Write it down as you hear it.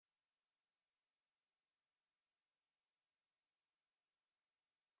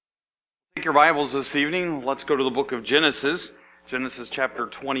Take your Bibles this evening. Let's go to the book of Genesis. Genesis chapter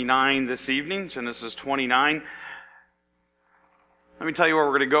 29 this evening. Genesis 29. Let me tell you where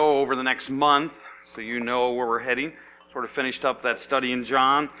we're going to go over the next month so you know where we're heading. Sort of finished up that study in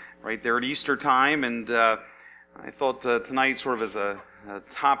John right there at Easter time, and I thought tonight sort of as a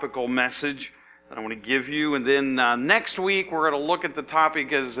topical message that I want to give you. And then next week we're going to look at the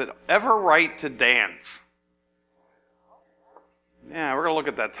topic, is it ever right to dance? Yeah, we're going to look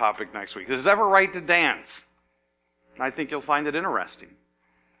at that topic next week. Is it ever right to dance? I think you'll find it interesting.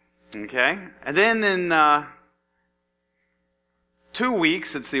 Okay? And then in 2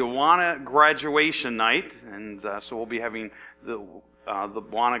 weeks, it's the Awana graduation night. And so we'll be having the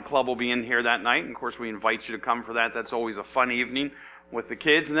Awana Club will be in here that night. And of course, we invite you to come for that. That's always a fun evening with the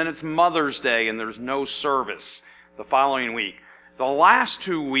kids. And then it's Mother's Day, and there's no service the following week. The last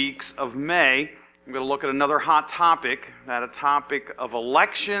 2 weeks of May, I'm going to look at another hot topic, a topic of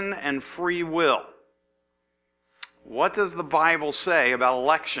election and free will. What does the Bible say about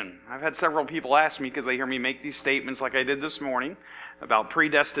election? I've had several people ask me, because they hear me make these statements like I did this morning, about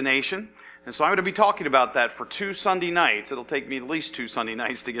predestination. And so I'm going to be talking about that for 2 Sunday nights. It'll take me at least 2 Sunday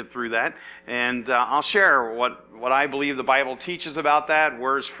nights to get through that. And I'll share what I believe the Bible teaches about that.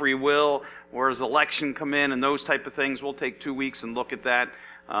 Where's free will? Where's election come in? And those type of things. We'll take 2 weeks and look at that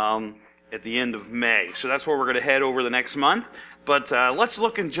at the end of May. So that's where we're going to head over the next month. But let's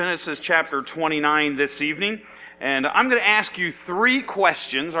look in Genesis chapter 29 this evening. And I'm going to ask you 3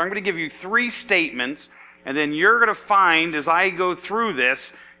 questions, or I'm going to give you 3 statements, and then you're going to find, as I go through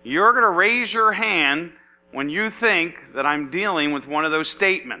this, you're going to raise your hand when you think that I'm dealing with one of those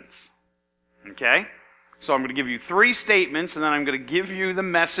statements. Okay? So I'm going to give you 3 statements, and then I'm going to give you the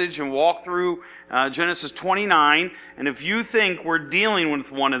message and walk through Genesis 29. And if you think we're dealing with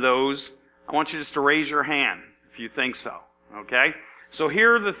one of those, I want you just to raise your hand if you think so. Okay? So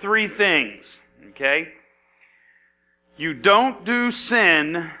here are the 3 things. Okay? You don't do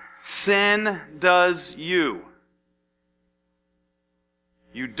sin, sin does you.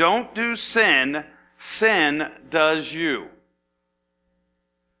 You don't do sin, sin does you.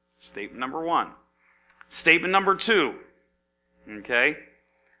 Statement number 1. Statement number 2. Okay?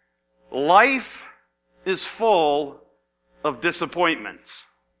 Life is full of disappointments.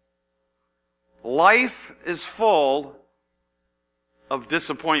 Life is full of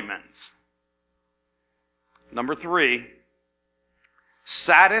disappointments. Number 3,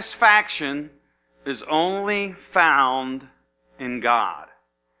 satisfaction is only found in God.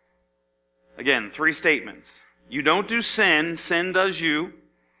 Again, 3 statements. You don't do sin, sin does you.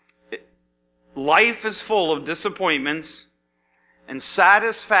 Life is full of disappointments, and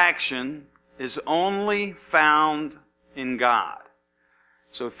satisfaction is only found in God.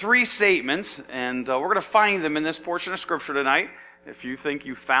 So 3 statements, and we're going to find them in this portion of Scripture tonight. If you think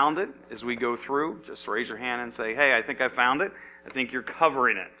you found it as we go through, just raise your hand and say, hey, I think I found it. I think you're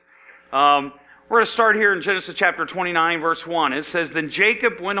covering it. We're going to start here in Genesis chapter 29, verse 1. It says, Then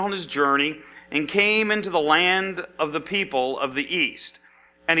Jacob went on his journey and came into the land of the people of the east.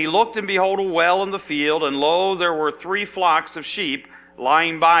 And he looked, and behold, a well in the field, and lo, there were 3 flocks of sheep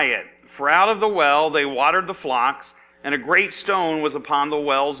lying by it. For out of the well they watered the flocks, and a great stone was upon the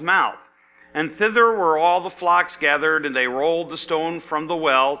well's mouth. And thither were all the flocks gathered, and they rolled the stone from the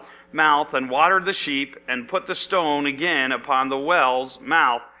well mouth, and watered the sheep, and put the stone again upon the well's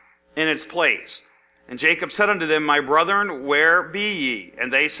mouth in its place. And Jacob said unto them, My brethren, where be ye?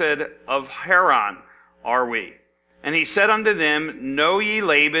 And they said, Of Haran are we. And he said unto them, Know ye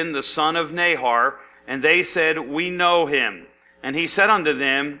Laban the son of Nahor? And they said, We know him. And he said unto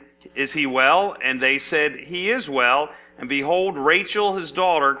them, Is he well? And they said, He is well. And behold, Rachel his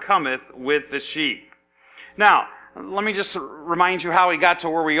daughter cometh with the sheep. Now, let me just remind you how we got to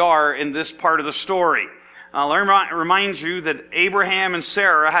where we are in this part of the story. Let me remind you that Abraham and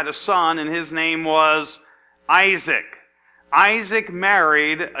Sarah had a son, and his name was Isaac. Isaac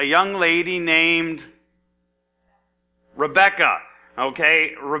married a young lady named Rebekah.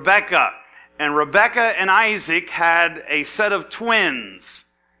 Okay, Rebekah. And Rebekah and Isaac had a set of twins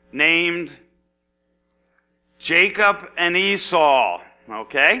named Jacob and Esau.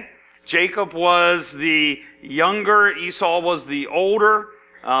 Okay? Jacob was the younger, Esau was the older.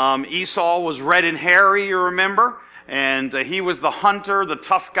 Esau was red and hairy, you remember. And he was the hunter, the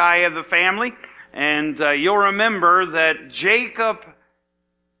tough guy of the family. And you'll remember that Jacob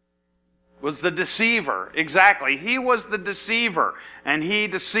was the deceiver. Exactly. He was the deceiver. And he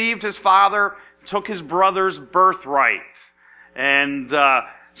deceived his father, took his brother's birthright. And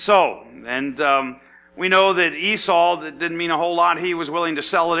We know that Esau, that didn't mean a whole lot. He was willing to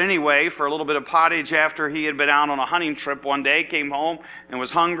sell it anyway for a little bit of pottage after he had been out on a hunting trip one day, came home and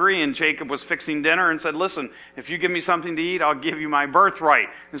was hungry, and Jacob was fixing dinner and said, listen, if you give me something to eat, I'll give you my birthright.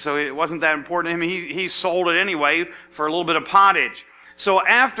 And so it wasn't that important to him. He sold it anyway for a little bit of pottage. So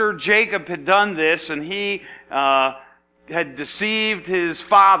after Jacob had done this and he had deceived his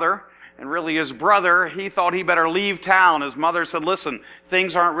father, and really his brother, he thought he better leave town. His mother said, listen,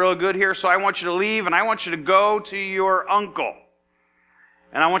 things aren't real good here, so I want you to leave, and I want you to go to your uncle.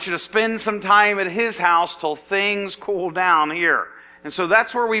 And I want you to spend some time at his house till things cool down here. And so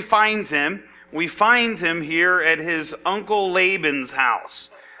that's where we find him. We find him here at his uncle Laban's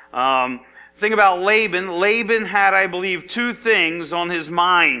house. Thing about Laban, Laban had, I believe, two things on his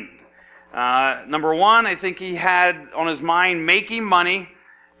mind. Number one, I think he had on his mind making money.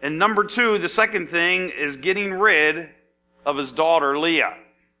 And number two, the second thing is getting rid of his daughter Leah.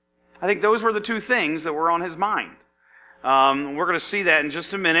 I think those were the two things that were on his mind. We're going to see that in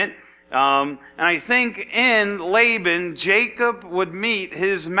just a minute. And I think in Laban, Jacob would meet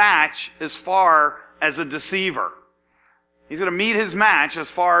his match as far as a deceiver. He's going to meet his match as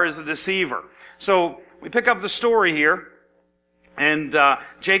far as a deceiver. So we pick up the story here. And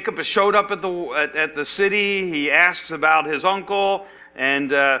Jacob has showed up at the city. He asks about his uncle.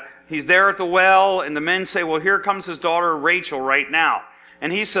 And he's there at the well, and the men say, well, here comes his daughter Rachel right now.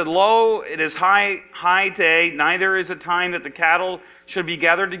 And he said, lo, it is high day, neither is it time that the cattle should be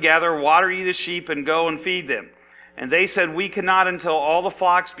gathered together. Water ye the sheep, and go and feed them. And they said, we cannot until all the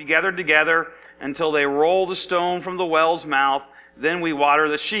flocks be gathered together, until they roll the stone from the well's mouth, then we water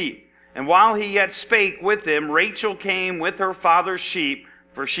the sheep. And while he yet spake with them, Rachel came with her father's sheep,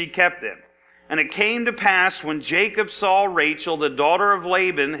 for she kept them. And it came to pass, when Jacob saw Rachel, the daughter of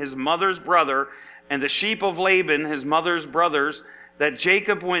Laban, his mother's brother, and the sheep of Laban, his mother's brothers, that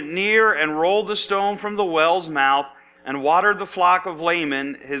Jacob went near and rolled the stone from the well's mouth, and watered the flock of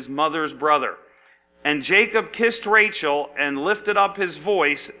Laban, his mother's brother. And Jacob kissed Rachel, and lifted up his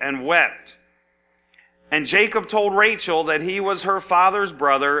voice, and wept. And Jacob told Rachel that he was her father's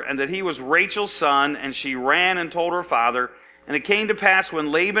brother, and that he was Rachel's son, and she ran and told her father. And it came to pass,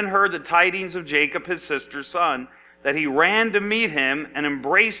 when Laban heard the tidings of Jacob, his sister's son, that he ran to meet him, and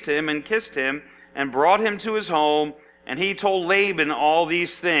embraced him, and kissed him, and brought him to his home. And he told Laban all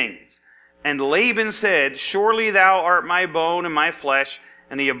these things. And Laban said, surely thou art my bone and my flesh.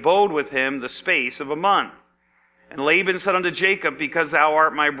 And he abode with him the space of a month. And Laban said unto Jacob, because thou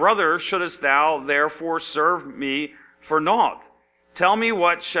art my brother, shouldest thou therefore serve me for naught? Tell me,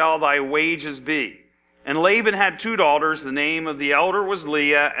 what shall thy wages be? And Laban had two daughters. The name of the elder was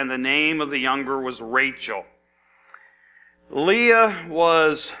Leah, and the name of the younger was Rachel. Leah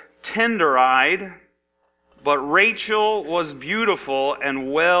was tender-eyed, but Rachel was beautiful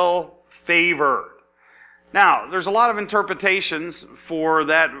and well-favored. Now, there's a lot of interpretations for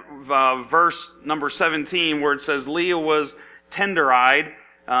that verse number 17, where it says Leah was tender-eyed.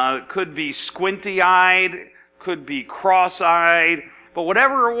 Could be squinty-eyed, could be cross-eyed. But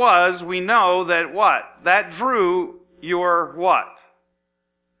whatever it was, we know that what? That drew your what?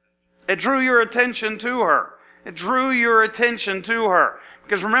 It drew your attention to her. It drew your attention to her.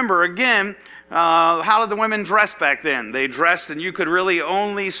 Because remember, again, how did the women dress back then? They dressed and you could really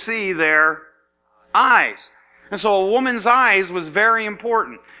only see their eyes. And so a woman's eyes was very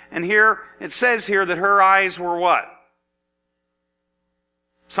important. And here, it says here that her eyes were what?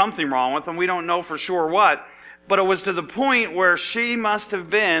 Something wrong with them. We don't know for sure what. But it was to the point where she must have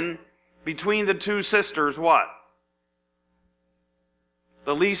been, between the two sisters, what?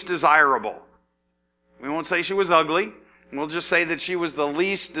 The least desirable. We won't say she was ugly. We'll just say that she was the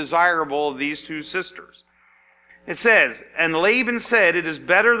least desirable of these two sisters. It says, and Laban said, it is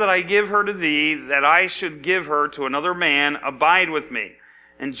better that I give her to thee, that I should give her to another man. Abide with me.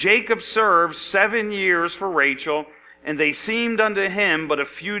 And Jacob served 7 years for Rachel, and they seemed unto him but a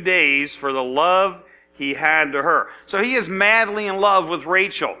few days for the love he had to her. So he is madly in love with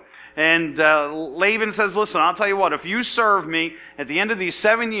Rachel. And Laban says, listen, I'll tell you what, if you serve me, at the end of these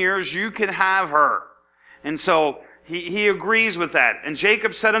 7 years, you can have her. And so he agrees with that. And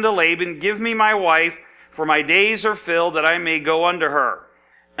Jacob said unto Laban, give me my wife, for my days are filled, that I may go unto her.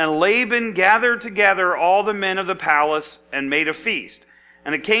 And Laban gathered together all the men of the palace, and made a feast.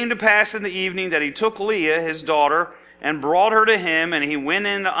 And it came to pass in the evening that he took Leah, his daughter, and brought her to him, and he went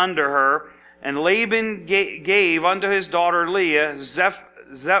in unto her. And Laban gave unto his daughter Leah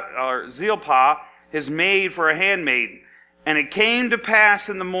Zilpah, his maid, for a handmaiden. And it came to pass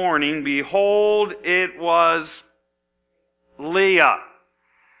in the morning, behold, it was Leah.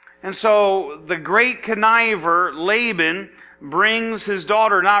 And so the great conniver, Laban, brings his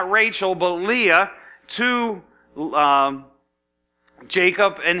daughter, not Rachel, but Leah, to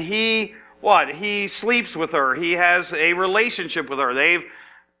Jacob, and he sleeps with her. He has a relationship with her.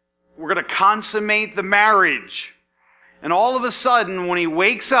 We're going to consummate the marriage. And all of a sudden, when he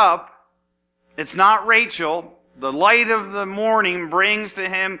wakes up, it's not Rachel. The light of the morning brings to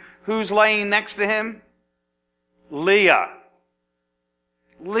him, who's laying next to him? Leah.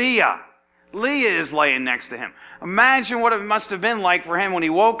 Leah is laying next to him. Imagine what it must have been like for him when he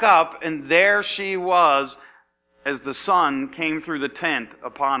woke up and there she was as the sun came through the tent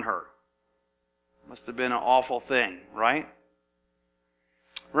upon her. Must have been an awful thing, right?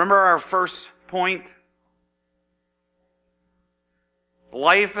 Remember our first point?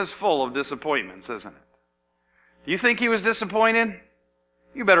 Life is full of disappointments, isn't it? Do you think he was disappointed?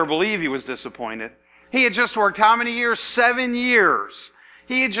 You better believe he was disappointed. He had just worked how many years? 7 years.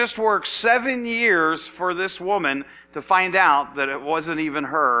 He had just worked 7 years for this woman to find out that it wasn't even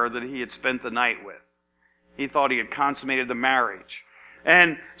her that he had spent the night with. He thought he had consummated the marriage.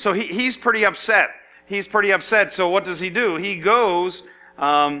 And so he's pretty upset. He's pretty upset. So what does he do? He goes,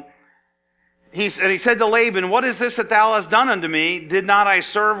 he said to Laban, "What is this that thou hast done unto me? Did not I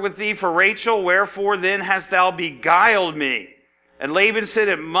serve with thee for Rachel? Wherefore then hast thou beguiled me?" And Laban said,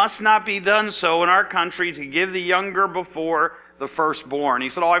 "It must not be done so in our country to give the younger before the firstborn." He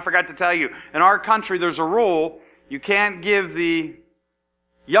said, "Oh, I forgot to tell you. In our country there's a rule. You can't give the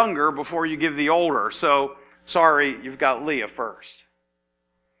younger before you give the older. So, sorry, you've got Leah first."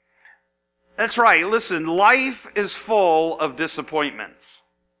 That's right. Listen, life is full of disappointments.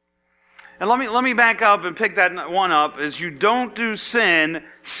 And let me back up and pick that one up. As you don't do sin,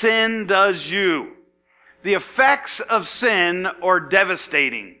 sin does you. The effects of sin are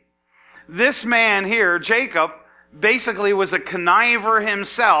devastating. This man here, Jacob, basically was a conniver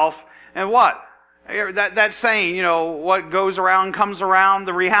himself. And what? That saying, what goes around comes around.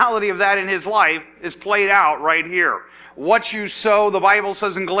 The reality of that in his life is played out right here. What you sow, the Bible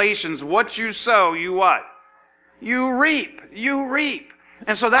says in Galatians, what you sow, you what? You reap. You reap.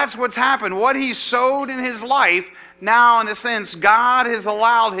 And so that's what's happened. What he sowed in his life, now in a sense, God has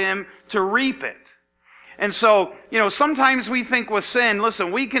allowed him to reap it. And so, sometimes we think with sin,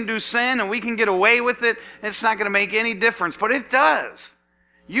 listen, we can do sin and we can get away with it. It's not going to make any difference. But it does.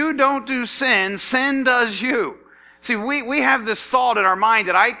 You don't do sin, sin does you. See, we have this thought in our mind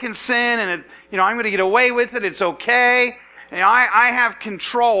that I can sin and I'm going to get away with it. It's okay. I have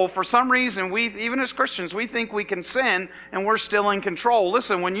control. For some reason, even as Christians, we think we can sin and we're still in control.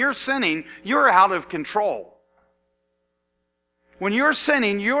 Listen, when you're sinning, you're out of control. When you're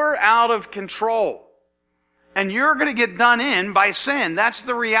sinning, you're out of control. And you're going to get done in by sin. That's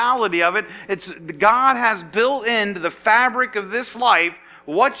the reality of it. God has built into the fabric of this life,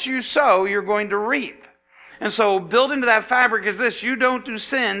 what you sow, you're going to reap. And so built into that fabric is this: you don't do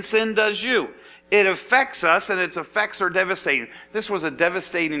sin, sin does you. It affects us, and its effects are devastating. This was a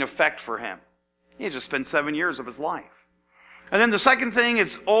devastating effect for him. He had just spent 7 years of his life. And then the second thing,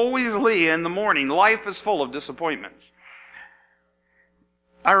 it's always Leah in the morning. Life is full of disappointments.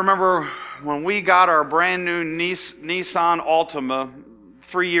 I remember when we got our brand new Nissan Altima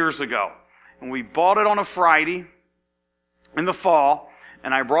 3 years ago. And we bought it on a Friday in the fall.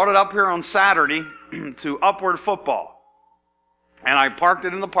 And I brought it up here on Saturday to Upward Football. And I parked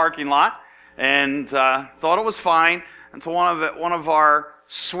it in the parking lot and thought it was fine until one of our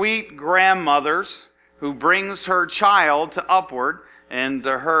sweet grandmothers who brings her child to Upward and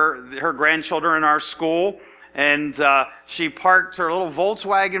her grandchildren in our school. And she parked her little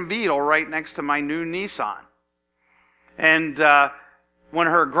Volkswagen Beetle right next to my new Nissan. And when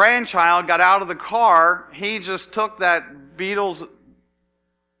her grandchild got out of the car, he just took that Beetle's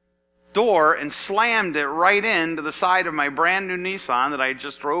door and slammed it right into the side of my brand new Nissan that I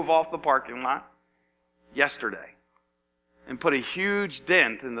just drove off the parking lot yesterday and put a huge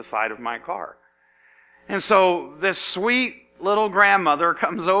dent in the side of my car. And so this sweet little grandmother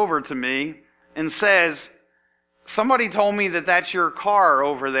comes over to me and says, "Somebody told me that that's your car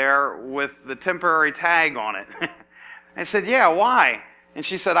over there with the temporary tag on it." I said, "Yeah, why?" And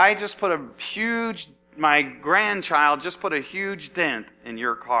she said, my grandchild just put a huge dent in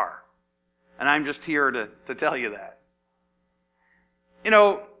your car. And I'm just here to tell you that.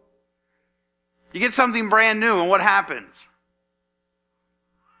 You get something brand new, and what happens?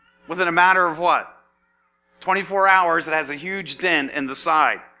 Within a matter of what? 24 hours, it has a huge dent in the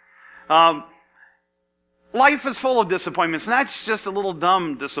side. Life is full of disappointments, and that's just a little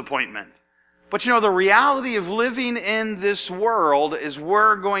dumb disappointment. But the reality of living in this world is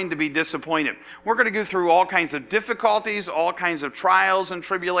we're going to be disappointed. We're going to go through all kinds of difficulties, all kinds of trials and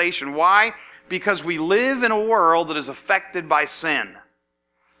tribulation. Why? Because we live in a world that is affected by sin.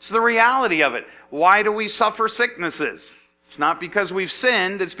 It's the reality of it. why do we suffer sicknesses? It's not because we've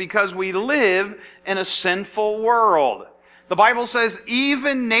sinned, it's because we live in a sinful world. The Bible says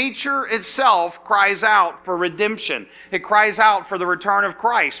even nature itself cries out for redemption. It cries out for the return of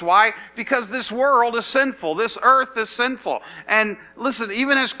Christ. Why? Because this world is sinful. This earth is sinful. And listen,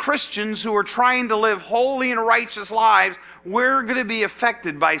 even as Christians who are trying to live holy and righteous lives, we're going to be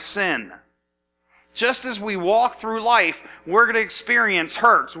affected by sin. Just as we walk through life, we're going to experience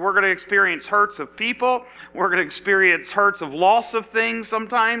hurts. We're going to experience hurts of people. We're going to experience hurts of loss of things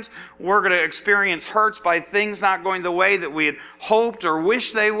sometimes. We're going to experience hurts by things not going the way that we had hoped or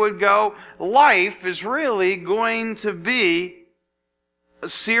wished they would go. Life is really going to be a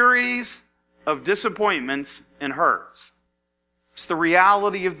series of disappointments and hurts. It's the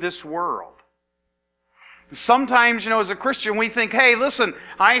reality of this world. Sometimes, as a Christian, we think, hey, listen,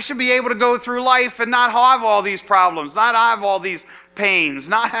 I should be able to go through life and not have all these problems, not have all these pains,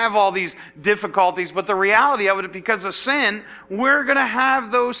 not have all these difficulties. But the reality of it, because of sin, we're going to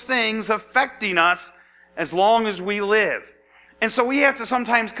have those things affecting us as long as we live. And so we have to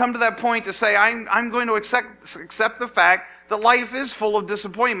sometimes come to that point to say, I'm going to accept the fact that life is full of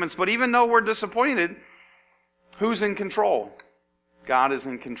disappointments. But even though we're disappointed, who's in control? God is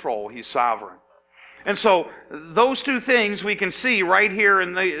in control. He's sovereign. And so, those two things we can see right here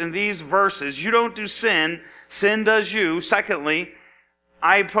in these verses. You don't do sin, sin does you. Secondly,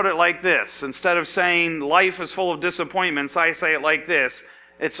 I put it like this. Instead of saying life is full of disappointments, I say it like this.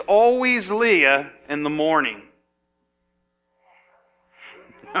 It's always Leah in the morning.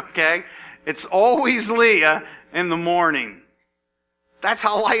 Okay? It's always Leah in the morning. That's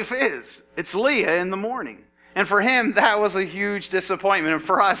how life is. It's Leah in the morning. And for him, that was a huge disappointment. And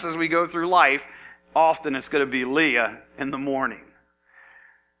for us, as we go through life, often it's going to be Leah in the morning.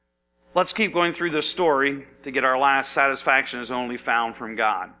 Let's keep going through this story to get our last satisfaction is only found from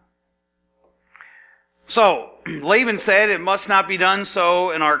God. So, Laban said, it must not be done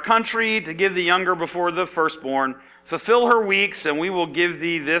so in our country to give the younger before the firstborn. Fulfill her weeks, and we will give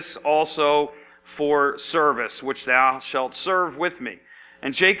thee this also for service, which thou shalt serve with me.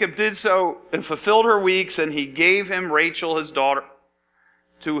 And Jacob did so and fulfilled her weeks, and he gave him Rachel his daughter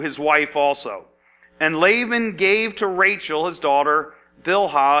to his wife also. And Laban gave to Rachel his daughter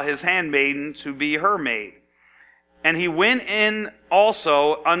Bilhah his handmaiden to be her maid. And he went in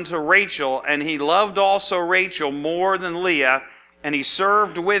also unto Rachel, and he loved also Rachel more than Leah, and he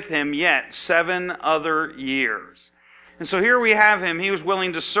served with him yet 7 other years. And so here we have him. He was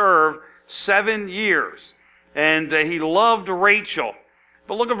willing to serve 7 years. And he loved Rachel.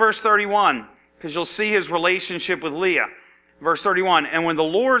 But look at verse 31, because you'll see his relationship with Leah. Verse 31, and when the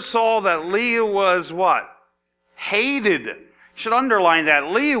Lord saw that Leah was what? Hated. You should underline that.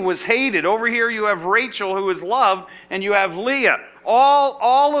 Leah was hated. Over here you have Rachel who is loved, and you have Leah.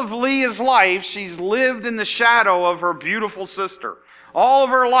 All of Leah's life, she's lived in the shadow of her beautiful sister. All of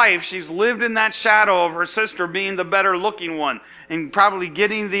her life, she's lived in that shadow of her sister being the better looking one and probably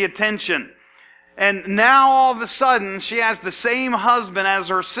getting the attention. And now all of a sudden, she has the same husband as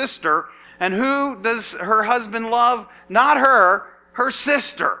her sister. And who does her husband love? Not her, her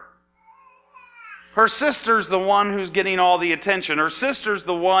sister. Her sister's the one who's getting all the attention. Her sister's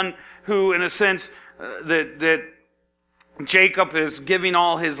the one who, in a sense, that Jacob is giving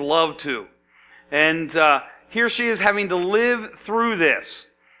all his love to. And here she is having to live through this.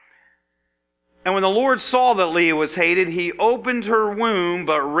 And when the Lord saw that Leah was hated, he opened her womb,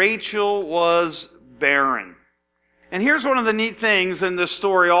 but Rachel was barren. And here's one of the neat things in this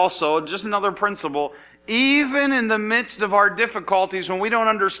story also, just another principle. Even in the midst of our difficulties, when we don't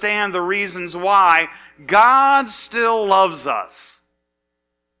understand the reasons why, God still loves us.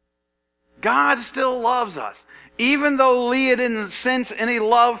 God still loves us. Even though Leah didn't sense any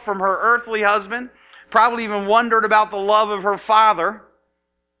love from her earthly husband, probably even wondered about the love of her father,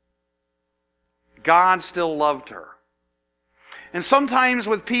 God still loved her. And sometimes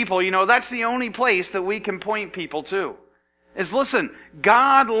with people, that's the only place that we can point people to. Is listen,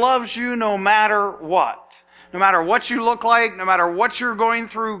 God loves you no matter what. No matter what you look like, no matter what you're going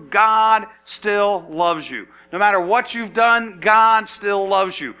through, God still loves you. No matter what you've done, God still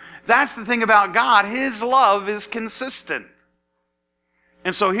loves you. That's the thing about God. His love is consistent.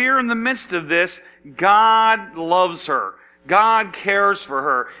 And so here in the midst of this, God loves her. God cares for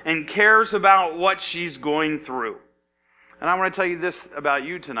her and cares about what she's going through. And I want to tell you this about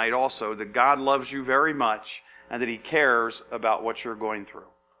you tonight also, that God loves you very much and that He cares about what you're going through.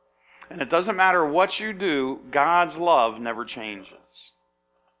 And it doesn't matter what you do, God's love never changes.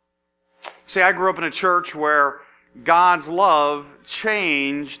 See, I grew up in a church where God's love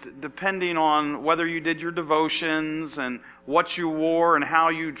changed depending on whether you did your devotions and what you wore and how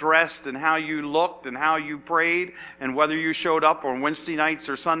you dressed and how you looked and how you prayed and whether you showed up on Wednesday nights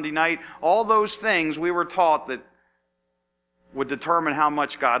or Sunday night. All those things we were taught that would determine how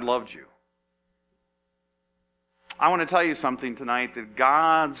much God loved you. I want to tell you something tonight, that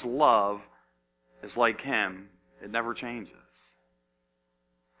God's love is like Him. It never changes.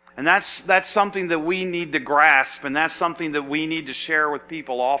 And that's something that we need to grasp, and that's something that we need to share with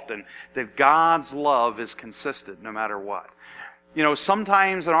people often, that God's love is consistent no matter what. You know,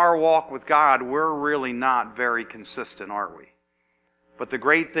 sometimes in our walk with God, we're really not very consistent, are we? But the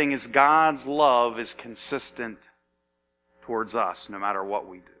great thing is God's love is consistent towards us no matter what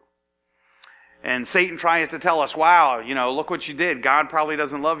we do. And Satan tries to tell us, wow, you know, look what you did. God probably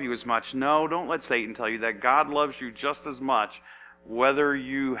doesn't love you as much. No, don't let Satan tell you that. God loves you just as much, whether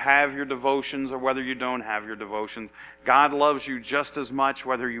you have your devotions or whether you don't have your devotions. God loves you just as much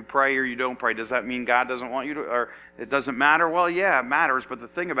whether you pray or you don't pray. Does that mean God doesn't want you to, or it doesn't matter? Well, yeah, it matters, but the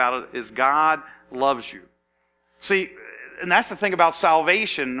thing about it is God loves you. See, and that's the thing about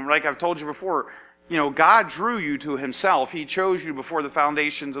salvation. Like I've told you before, you know, God drew you to Himself. He chose you before the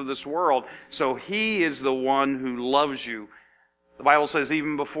foundations of this world, so He is the one who loves you. The Bible says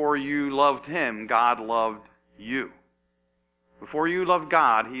even before you loved Him, God loved you. Before you loved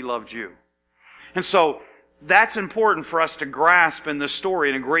God, He loved you. And so that's important for us to grasp in this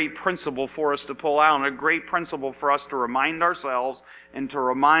story, and a great principle for us to pull out, and a great principle for us to remind ourselves and to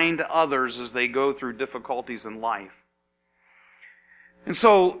remind others as they go through difficulties in life. And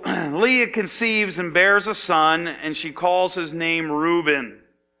so Leah conceives and bears a son, and she calls his name Reuben.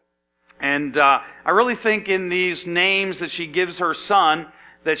 And I really think in these names that she gives her son,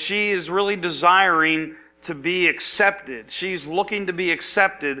 that she is really desiring to be accepted. She's looking to be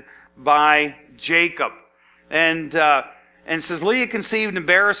accepted by Jacob. And says, Leah conceived and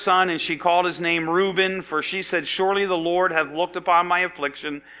bare a son, and she called his name Reuben, for she said, surely the Lord hath looked upon my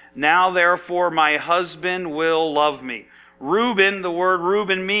affliction. Now therefore my husband will love me. Reuben, the word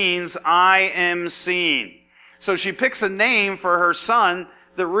Reuben means, I am seen. So she picks a name for her son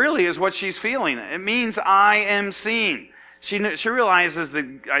that really is what she's feeling. It means, I am seen. She realizes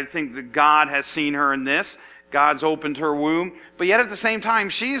that, I think, that God has seen her in this. God's opened her womb. But yet at the same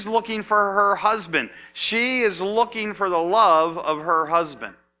time, she's looking for her husband. She is looking for the love of her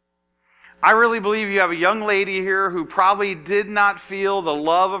husband. I really believe you have a young lady here who probably did not feel the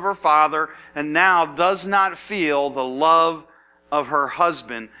love of her father and now does not feel the love of her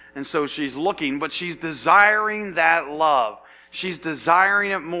husband. And so she's looking, but she's desiring that love. She's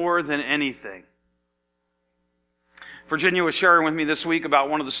desiring it more than anything. Virginia was sharing with me this week about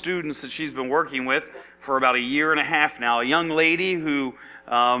one of the students that she's been working with for about a year and a half now. A young lady who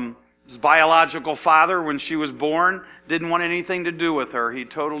his biological father, when she was born, didn't want anything to do with her. He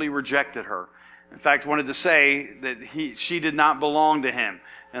totally rejected her. In fact, wanted to say that she did not belong to him.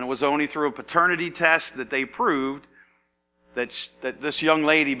 And it was only through a paternity test that they proved that this young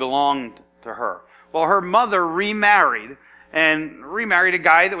lady belonged to her. Well, her mother remarried a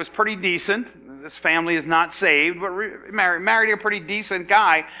guy that was pretty decent. This family is not saved, but married a pretty decent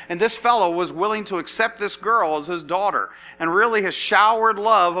guy. And this fellow was willing to accept this girl as his daughter and really has showered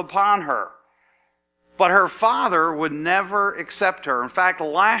love upon her. But her father would never accept her. In fact,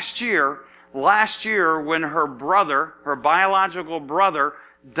 last year when her brother, her biological brother,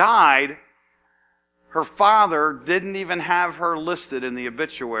 died, her father didn't even have her listed in the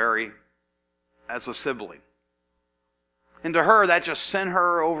obituary as a sibling. And to her, that just sent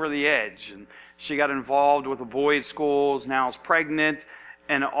her over the edge. And she got involved with the boys' schools, now is pregnant.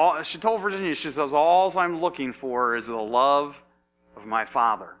 And she told Virginia, she says, all I'm looking for is the love of my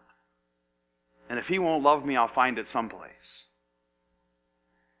father. And if he won't love me, I'll find it someplace.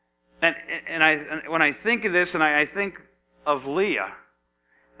 And when I think of this, and I think of Leah,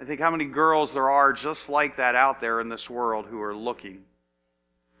 I think how many girls there are just like that out there in this world who are looking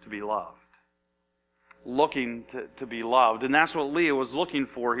to be loved. Looking to be loved. And that's what Leah was looking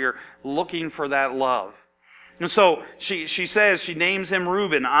for here, looking for that love. And so she says, she names him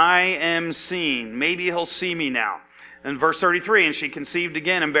Reuben, I am seen. Maybe he'll see me now. In verse 33, and she conceived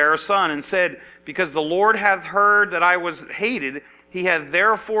again and bare a son, and said, because the Lord hath heard that I was hated, he hath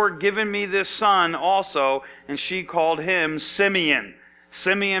therefore given me this son also. And she called him Simeon.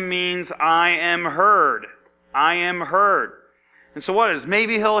 Simeon means I am heard. I am heard. And so what is?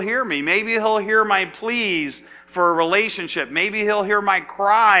 Maybe He'll hear me. Maybe He'll hear my pleas for a relationship. Maybe He'll hear my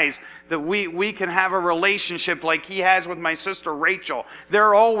cries that we can have a relationship like He has with my sister Rachel.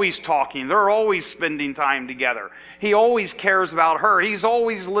 They're always talking. They're always spending time together. He always cares about her. He's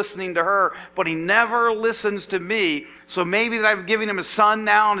always listening to her, but He never listens to me. So maybe that I've given him a son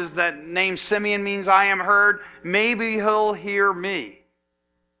now, and as that name Simeon means I am heard, maybe He'll hear me.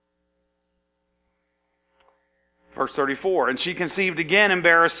 Verse 34, and she conceived again and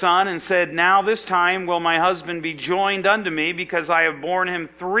bare a son, and said, now this time will my husband be joined unto me, because I have borne him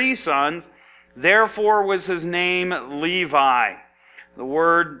 3 sons. Therefore was his name Levi. The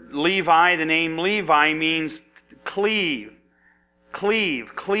word Levi, the name Levi, means cleave.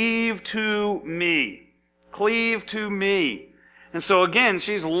 Cleave. Cleave to me. Cleave to me. And so again,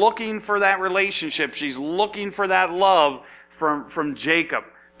 she's looking for that relationship. She's looking for that love from Jacob.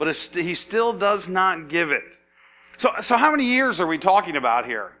 But he still does not give it. So how many years are we talking about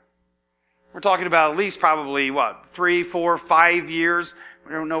here? We're talking about at least probably, 3, 4, 5 years.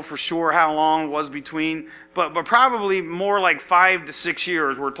 We don't know for sure how long it was between, but probably more like 5 to 6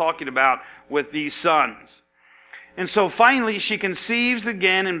 years we're talking about with these sons. And so finally she conceives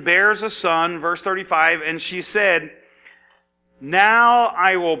again and bears a son, verse 35, and she said, now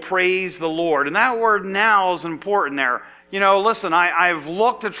I will praise the Lord. And that word now is important there. Listen, I've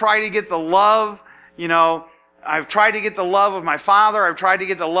looked to try to get the love, I've tried to get the love of my father. I've tried to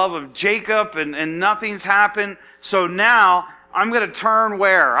get the love of Jacob, and nothing's happened. So now I'm going to turn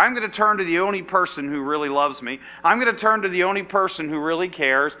where? I'm going to turn to the only person who really loves me. I'm going to turn to the only person who really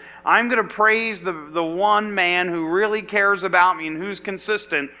cares. I'm going to praise the one man who really cares about me and who's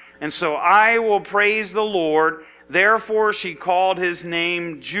consistent. And so I will praise the Lord. Therefore she called his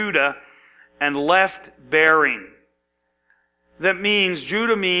name Judah and left bearing. That means,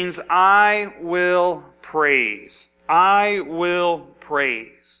 Judah means I will praise. I will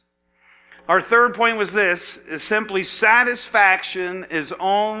praise. Our third point was this, is simply satisfaction is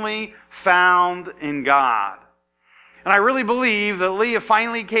only found in God. And I really believe that Leah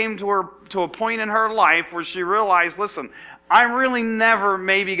finally came to a point in her life where she realized, listen, I'm really never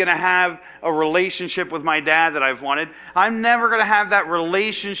maybe going to have a relationship with my dad that I've wanted. I'm never going to have that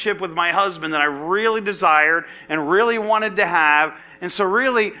relationship with my husband that I really desired and really wanted to have. And so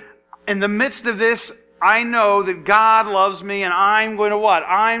really, in the midst of this, I know that God loves me, and I'm going to what?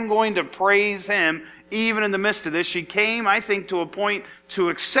 I'm going to praise Him even in the midst of this. She came, I think, to a point to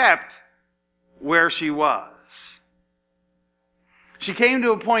accept where she was. She came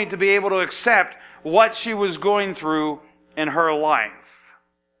to a point to be able to accept what she was going through in her life.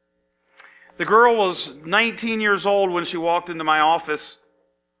 The girl was 19 years old when she walked into my office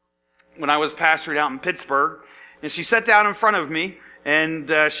when I was pastoring out in Pittsburgh, and she sat down in front of me,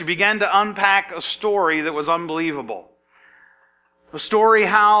 and she began to unpack a story that was unbelievable. A story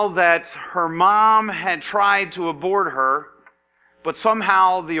how that her mom had tried to abort her, but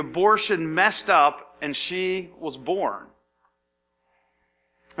somehow the abortion messed up and she was born.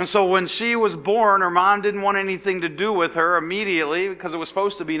 And so when she was born, her mom didn't want anything to do with her immediately because it was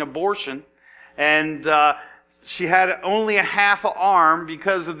supposed to be an abortion. And she had only a half an arm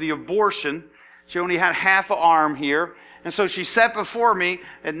because of the abortion. She only had half an arm here. And so she sat before me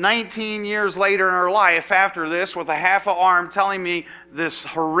at 19 years later in her life after this with a half an arm telling me this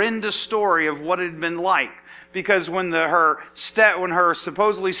horrendous story of what it had been like. Because when her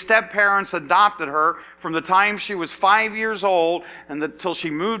supposedly step-parents adopted her, from the time she was 5 years old and until she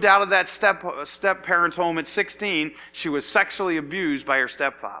moved out of that step-parents' home at 16, she was sexually abused by her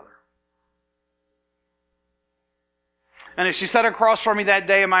stepfather. And as she sat across from me that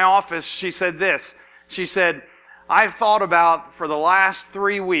day in my office, she said this. She said, I've thought about for the last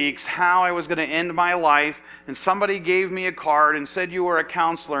 3 weeks how I was going to end my life, and somebody gave me a card and said you were a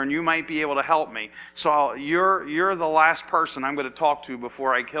counselor and you might be able to help me. So you're the last person I'm going to talk to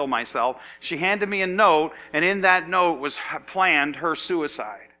before I kill myself. She handed me a note, and in that note was planned her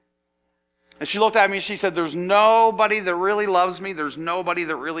suicide. And she looked at me and she said, there's nobody that really loves me. There's nobody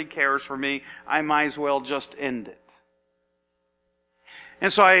that really cares for me. I might as well just end it.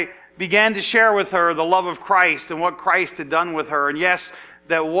 And so I began to share with her the love of Christ and what Christ had done with her. And yes,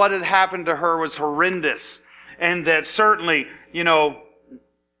 that what had happened to her was horrendous. And that certainly,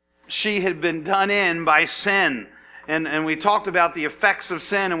 she had been done in by sin. And we talked about the effects of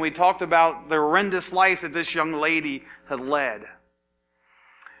sin, and we talked about the horrendous life that this young lady had led.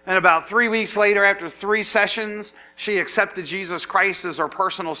 And about 3 weeks later, after 3 sessions, she accepted Jesus Christ as her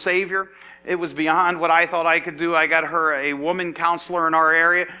personal Savior. It was beyond what I thought I could do. I got her a woman counselor in our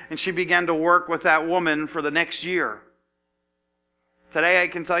area, and she began to work with that woman for the next year. Today I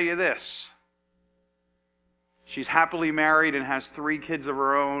can tell you this. She's happily married and has 3 kids of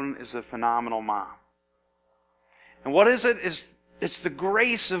her own, is a phenomenal mom. And what is it? It's the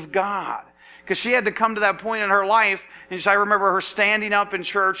grace of God. Because she had to come to that point in her life, and I remember her standing up in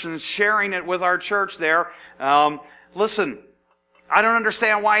church and sharing it with our church there. Listen, I don't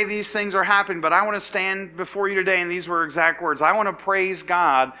understand why these things are happening, but I want to stand before you today, and these were exact words. I want to praise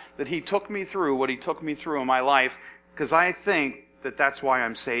God that He took me through what He took me through in my life, because I think that that's why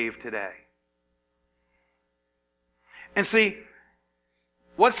I'm saved today. And see,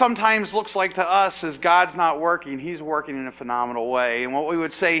 what sometimes looks like to us is God's not working. He's working in a phenomenal way. And what we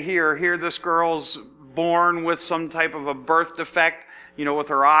would say here this girl's born with some type of a birth defect, with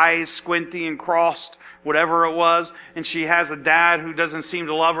her eyes squinty and crossed, whatever it was. And she has a dad who doesn't seem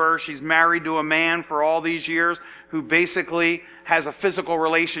to love her. She's married to a man for all these years who basically has a physical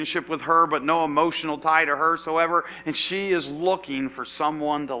relationship with her but no emotional tie to her whatsoever. And she is looking for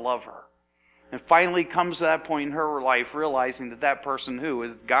someone to love her. And finally comes to that point in her life realizing that that person who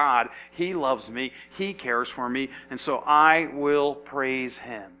is God, He loves me, He cares for me, and so I will praise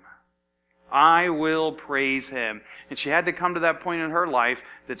Him. I will praise Him. And she had to come to that point in her life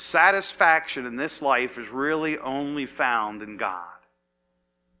that satisfaction in this life is really only found in God.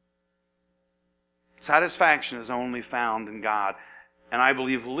 Satisfaction is only found in God. And I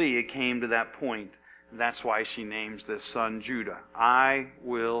believe Leah came to that point. That's why she names this son Judah. I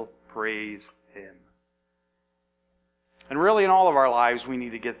will praise Him. And really in all of our lives we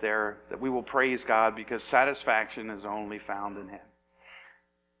need to get there, that we will praise God because satisfaction is only found in Him.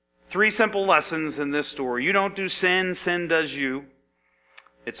 3 simple lessons in this story. You don't do sin, sin does you.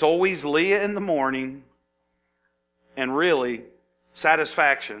 It's always Leah in the morning. And really,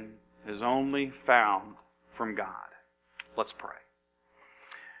 satisfaction is only found from God. Let's pray.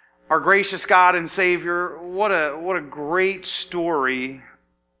 Our gracious God and Savior, what a great story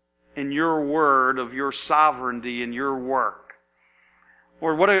in your word of your sovereignty and your work.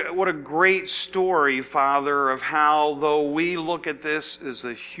 Lord, what a great story, Father, of how though we look at this as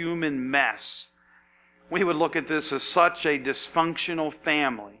a human mess, we would look at this as such a dysfunctional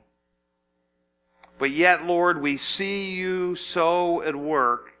family. But yet, Lord, we see you so at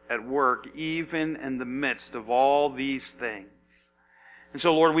work even in the midst of all these things. And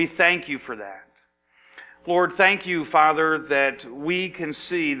so, Lord, we thank you for that. Lord, thank you, Father, that we can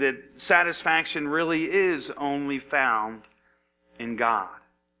see that satisfaction really is only found in God.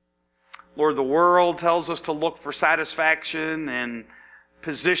 Lord, the world tells us to look for satisfaction in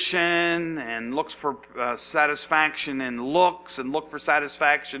position and looks for satisfaction in looks and look for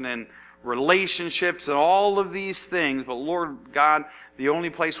satisfaction in relationships and all of these things. But Lord God, the only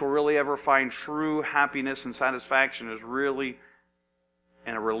place we'll really ever find true happiness and satisfaction is really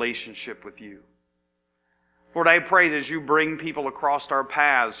in a relationship with you. Lord, I pray that as you bring people across our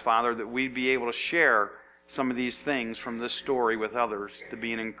paths, Father, that we'd be able to share some of these things from this story with others to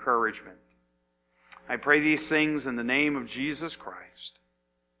be an encouragement. I pray these things in the name of Jesus Christ.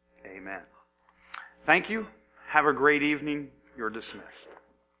 Amen. Thank you. Have a great evening. You're dismissed.